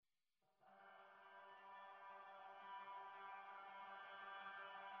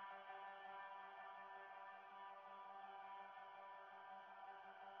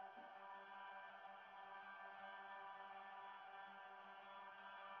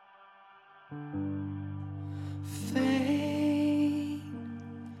Fade,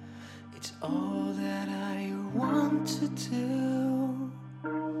 it's all that I want to do.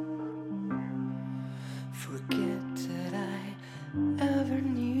 Forget that I ever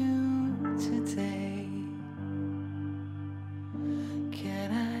knew today.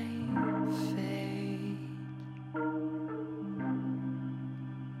 Can I fade?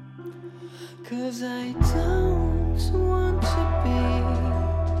 'Cause I don't want to be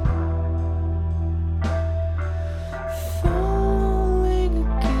falling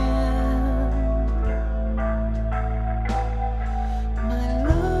again. My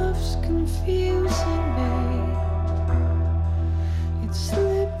love's confusing me. It's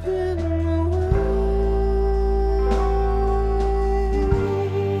slipping away.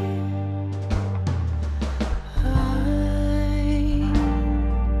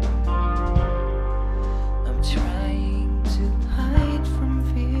 I'm trying to hide from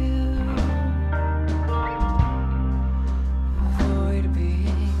view, avoid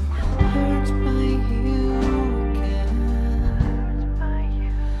being hurt by you again.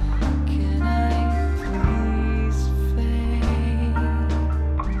 Can I please fade?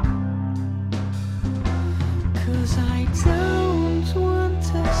 'Cause I don't